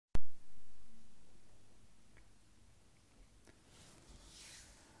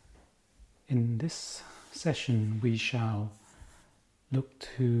this session we shall look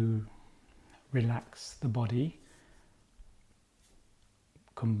to relax the body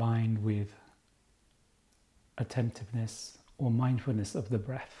combined with attentiveness or mindfulness of the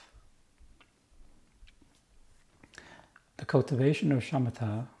breath. The cultivation of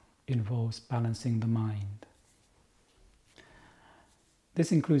shamatha involves balancing the mind.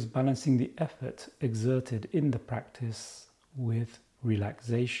 This includes balancing the effort exerted in the practice with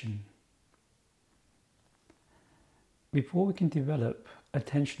relaxation. Before we can develop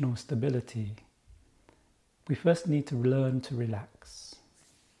attentional stability, we first need to learn to relax.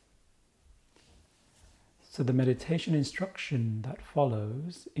 So the meditation instruction that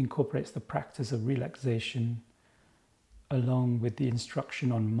follows incorporates the practice of relaxation along with the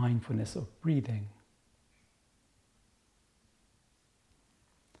instruction on mindfulness of breathing.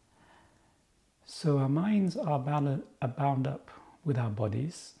 So our minds are bound up with our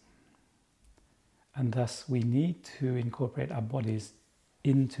bodies, and thus we need to incorporate our bodies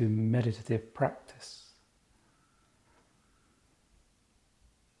into meditative practice.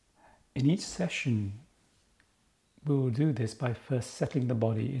 In each session, we will do this by first settling the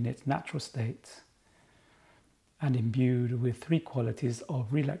body in its natural state and imbued with three qualities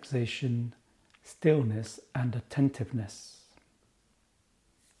of relaxation, stillness, and attentiveness.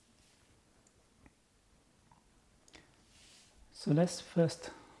 So let's first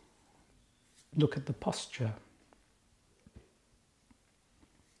look at the posture.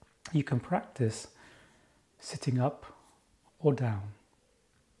 You can practice sitting up or down.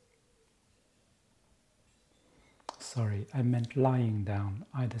 Sorry, I meant lying down,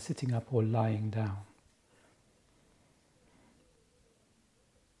 either sitting up or lying down.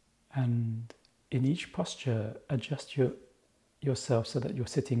 And in each posture, adjust yourself so that you're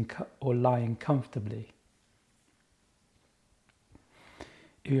sitting or lying comfortably.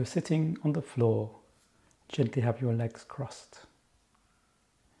 If you're sitting on the floor, gently have your legs crossed.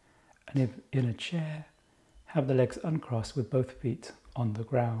 And if in a chair, have the legs uncrossed with both feet on the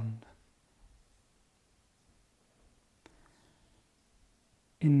ground.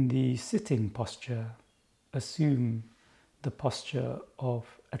 In the sitting posture, assume the posture of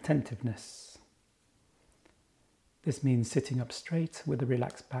attentiveness. This means sitting up straight with a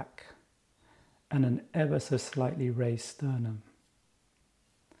relaxed back and an ever so slightly raised sternum,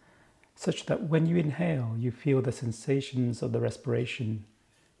 such that when you inhale, you feel the sensations of the respiration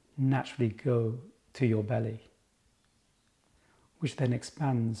naturally go to your belly, which then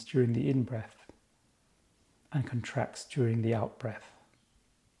expands during the in-breath and contracts during the out-breath.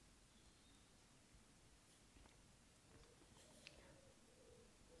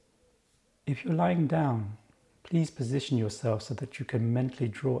 If you're lying down, please position yourself so that you can mentally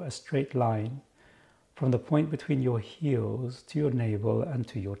draw a straight line from the point between your heels to your navel and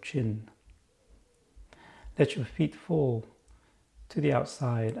to your chin. Let your feet fall to the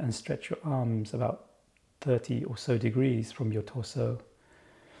outside and stretch your arms about 30 or so degrees from your torso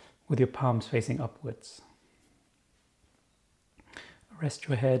with your palms facing upwards. Rest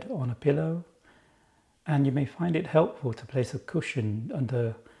your head on a pillow, and you may find it helpful to place a cushion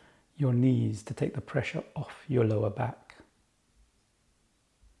under your knees to take the pressure off your lower back.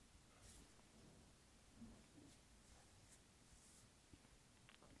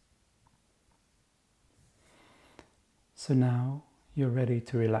 So now you're ready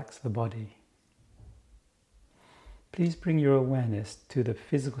to relax the body. Please bring your awareness to the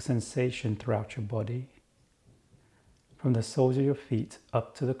physical sensation throughout your body, from the soles of your feet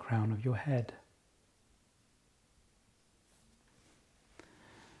up to the crown of your head.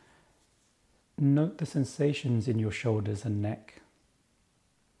 Note the sensations in your shoulders and neck,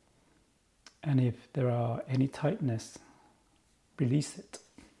 and if there are any tightness, release it.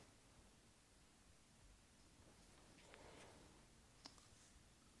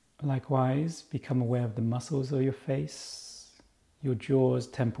 Likewise, become aware of the muscles of your face, your jaws,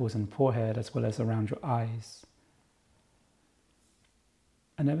 temples and forehead, as well as around your eyes.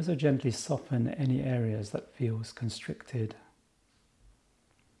 And ever so gently soften any areas that feels constricted.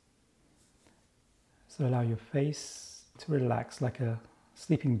 So allow your face to relax like a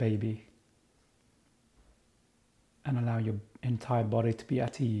sleeping baby, and allow your entire body to be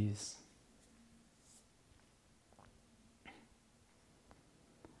at ease.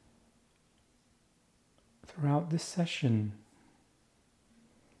 Throughout this session,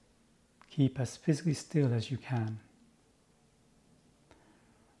 keep as physically still as you can.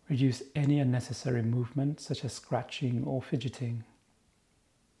 Reduce any unnecessary movement, such as scratching or fidgeting.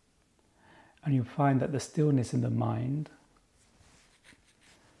 And you'll find that the stillness in the mind,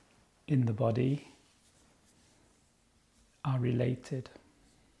 in the body, are related.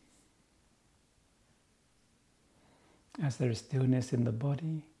 As there is stillness in the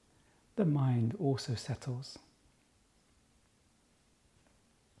body, the mind also settles.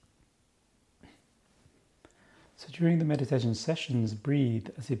 So during the meditation sessions, breathe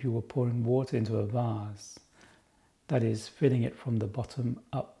as if you were pouring water into a vase, that is, filling it from the bottom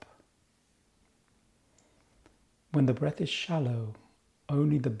up. When the breath is shallow,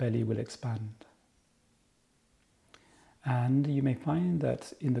 only the belly will expand. And you may find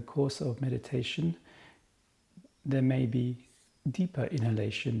that in the course of meditation, there may be deeper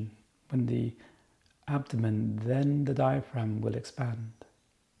inhalation when the abdomen, then the diaphragm will expand.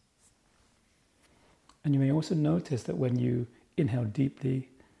 And you may also notice that when you inhale deeply,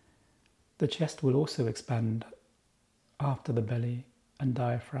 the chest will also expand after the belly and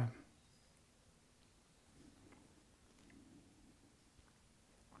diaphragm.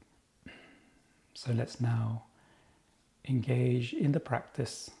 So let's now engage in the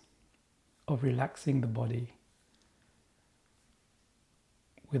practice of relaxing the body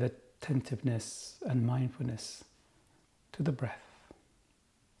with attentiveness and mindfulness to the breath.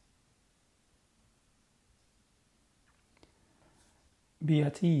 Be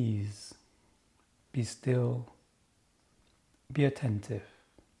at ease, be still, be attentive.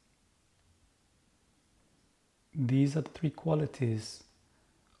 These are the three qualities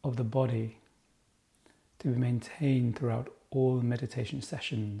of the body to be maintained throughout all meditation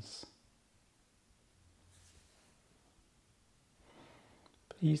sessions.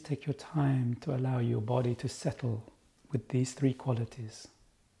 Please take your time to allow your body to settle with these three qualities: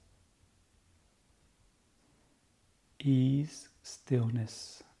 ease,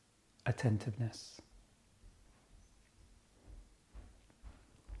 stillness, attentiveness.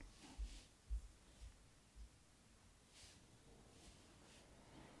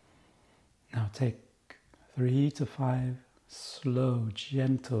 Now take 3 to 5 slow,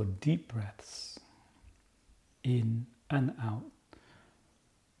 gentle, deep breaths in and out.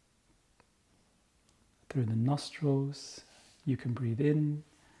 Through the nostrils, you can breathe in,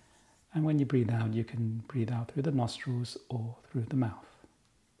 and when you breathe out, you can breathe out through the nostrils or through the mouth.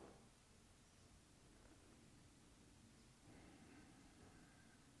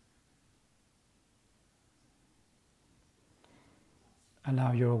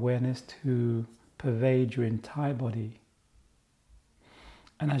 Allow your awareness to pervade your entire body.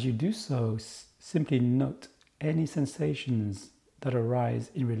 And as you do so, simply note any sensations that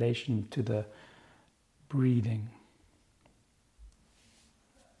arise in relation to the breathing.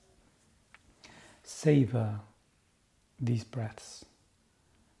 Savor these breaths.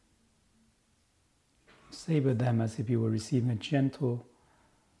 Savor them as if you were receiving a gentle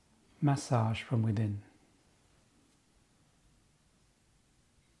massage from within.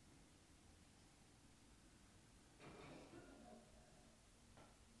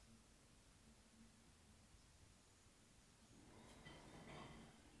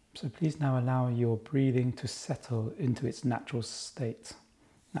 So please now allow your breathing to settle into its natural state,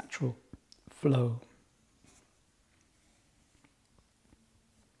 natural flow.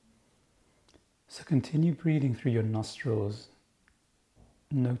 So continue breathing through your nostrils,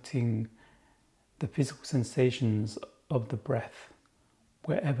 noting the physical sensations of the breath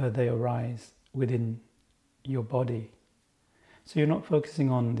wherever they arise within your body. So you're not focusing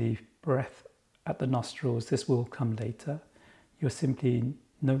on the breath at the nostrils, this will come later. You're simply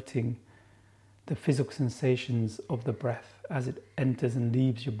noting the physical sensations of the breath as it enters and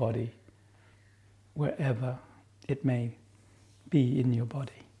leaves your body, wherever it may be in your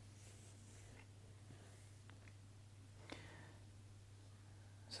body.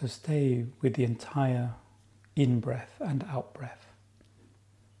 So stay with the entire in-breath and out-breath.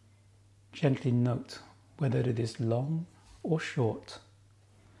 Gently note whether it is long or short,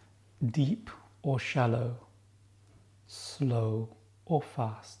 deep or shallow, slow or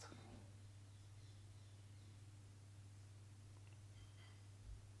fast.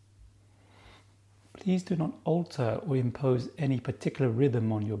 Please do not alter or impose any particular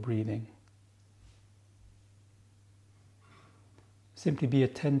rhythm on your breathing. Simply be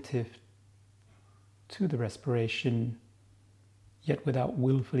attentive to the respiration, yet without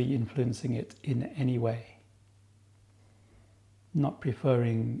willfully influencing it in any way. Not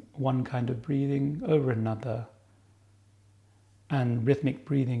preferring one kind of breathing over another, and rhythmic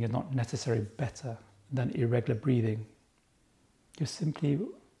breathing is not necessarily better than irregular breathing. You're simply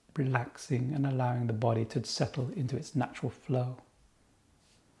relaxing and allowing the body to settle into its natural flow.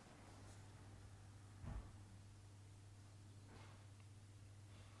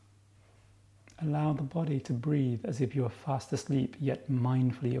 Allow the body to breathe as if you are fast asleep, yet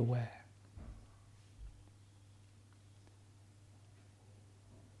mindfully aware.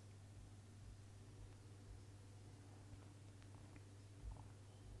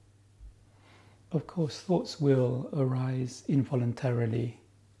 Of course, thoughts will arise involuntarily.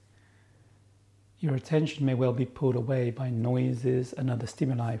 Your attention may well be pulled away by noises and other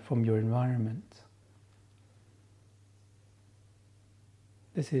stimuli from your environment.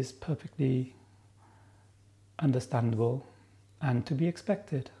 This is perfectly understandable and to be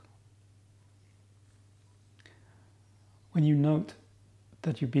expected. When you note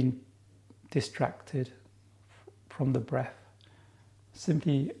that you've been distracted from the breath,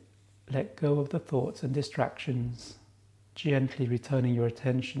 simply let go of the thoughts and distractions, gently returning your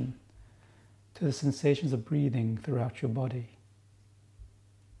attention to the sensations of breathing throughout your body.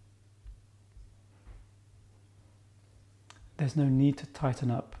 There's no need to tighten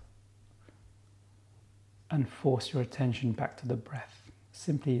up and force your attention back to the breath.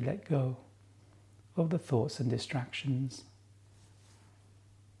 Simply let go of the thoughts and distractions.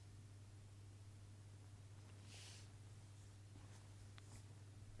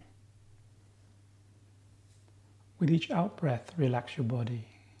 With each out-breath, relax your body.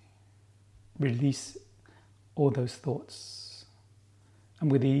 Release all those thoughts.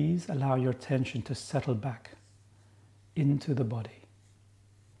 And with ease, allow your attention to settle back into the body.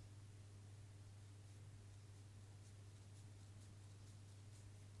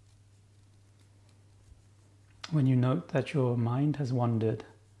 When you note that your mind has wandered,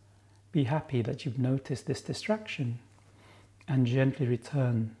 be happy that you've noticed this distraction and gently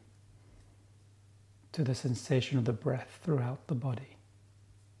return to the sensation of the breath throughout the body.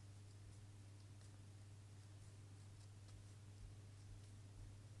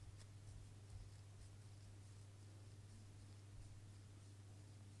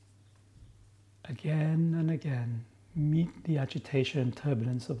 Again and again, meet the agitation and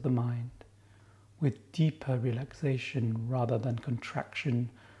turbulence of the mind with deeper relaxation rather than contraction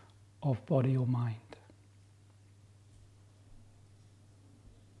of body or mind.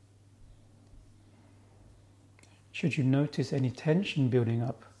 Should you notice any tension building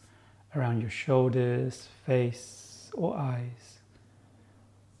up around your shoulders, face, or eyes,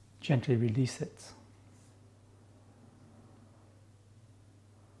 gently release it.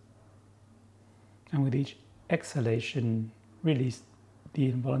 And with each exhalation, release the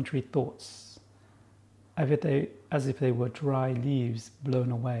involuntary thoughts as if they were dry leaves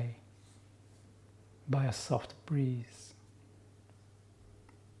blown away by a soft breeze.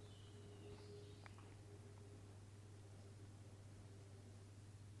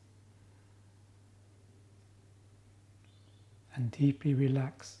 And deeply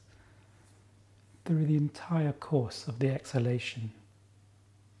relax through the entire course of the exhalation.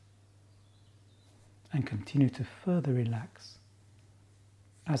 And continue to further relax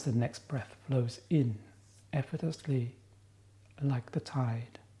as the next breath flows in effortlessly like the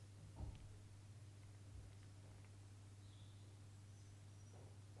tide.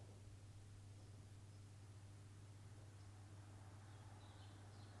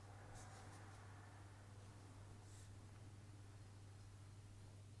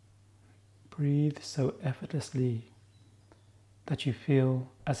 Breathe so effortlessly that you feel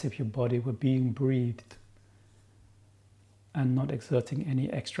as if your body were being breathed and not exerting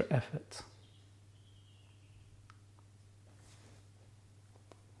any extra effort.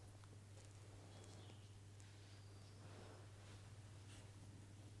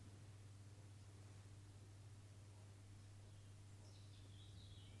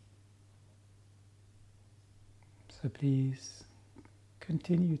 So please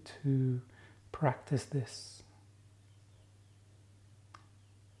continue to practice this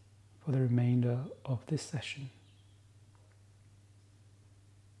for the remainder of this session.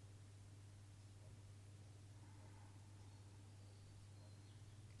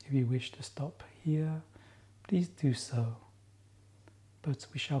 If you wish to stop here, please do so, but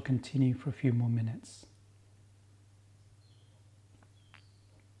we shall continue for a few more minutes.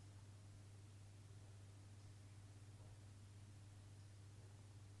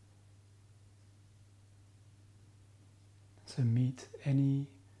 So meet any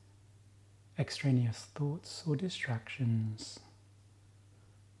extraneous thoughts or distractions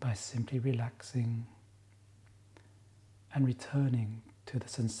by simply relaxing and returning to the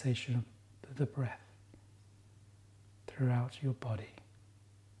sensation of the breath throughout your body.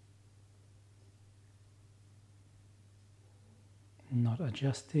 Not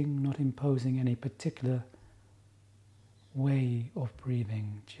adjusting, not imposing any particular way of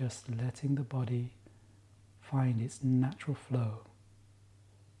breathing, just letting the body find its natural flow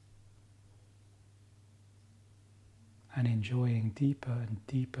and enjoying deeper and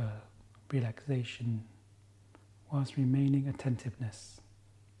deeper relaxation whilst remaining attentiveness.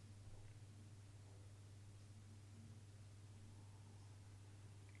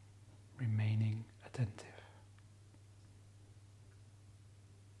 remaining attentive.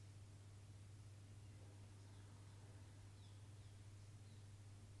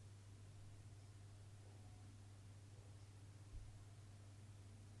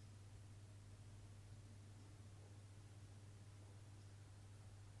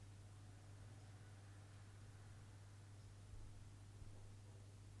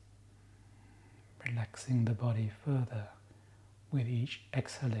 Relaxing the body further with each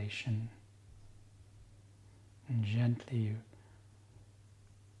exhalation and gently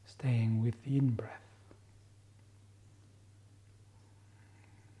staying with the in-breath.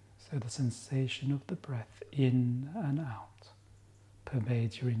 So the sensation of the breath in and out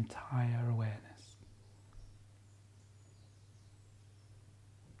pervades your entire awareness,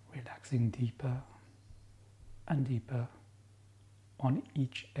 relaxing deeper and deeper on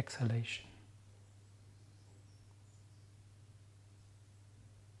each exhalation.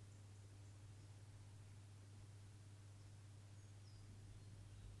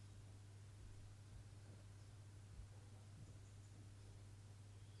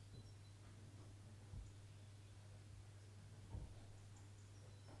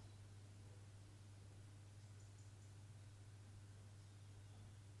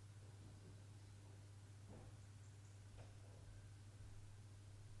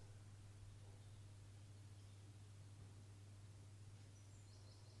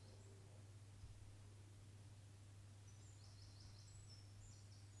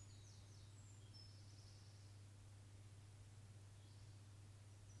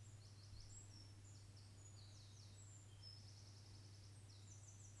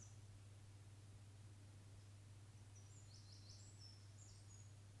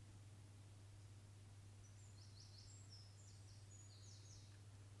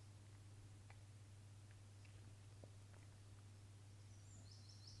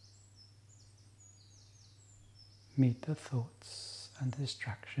 Meet the thoughts and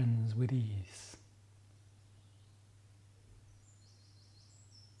distractions with ease.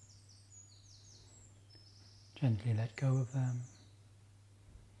 Gently let go of them,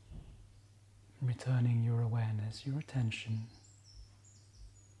 returning your awareness, your attention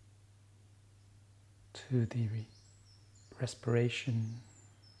to the respiration,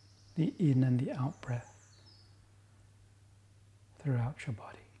 the in and the out breath throughout your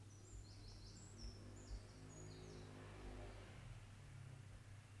body.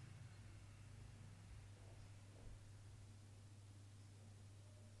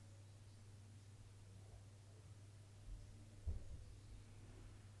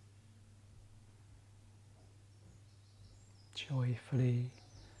 Joyfully,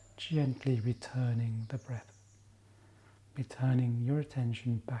 gently returning the breath, returning your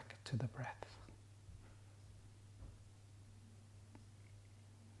attention back to the breath.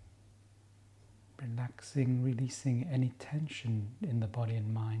 Relaxing, releasing any tension in the body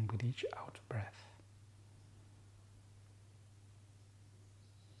and mind with each out breath.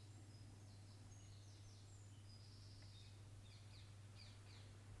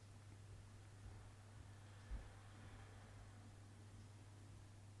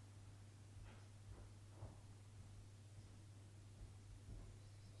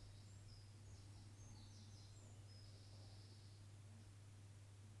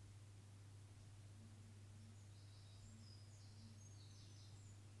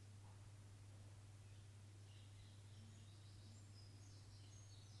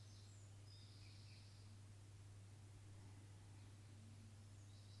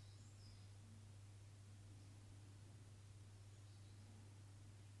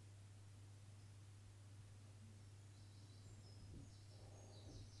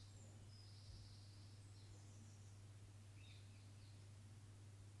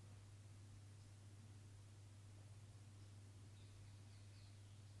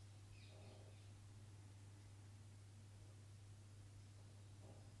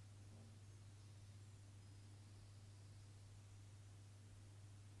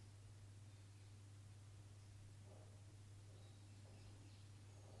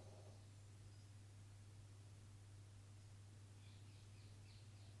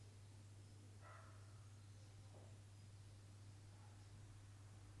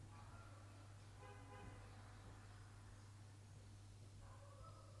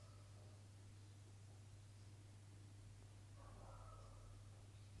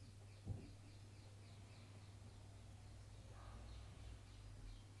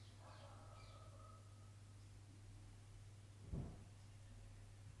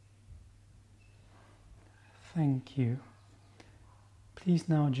 Thank you. Please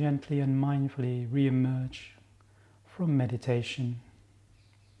now gently and mindfully re-emerge from meditation.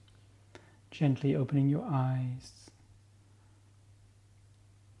 Gently opening your eyes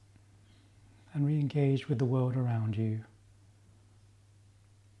and re-engage with the world around you.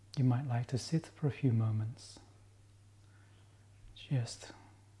 You might like to sit for a few moments, just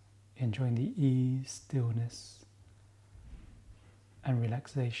enjoying the ease, stillness, and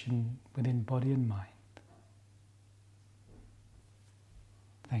relaxation within body and mind.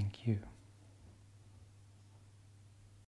 Thank you.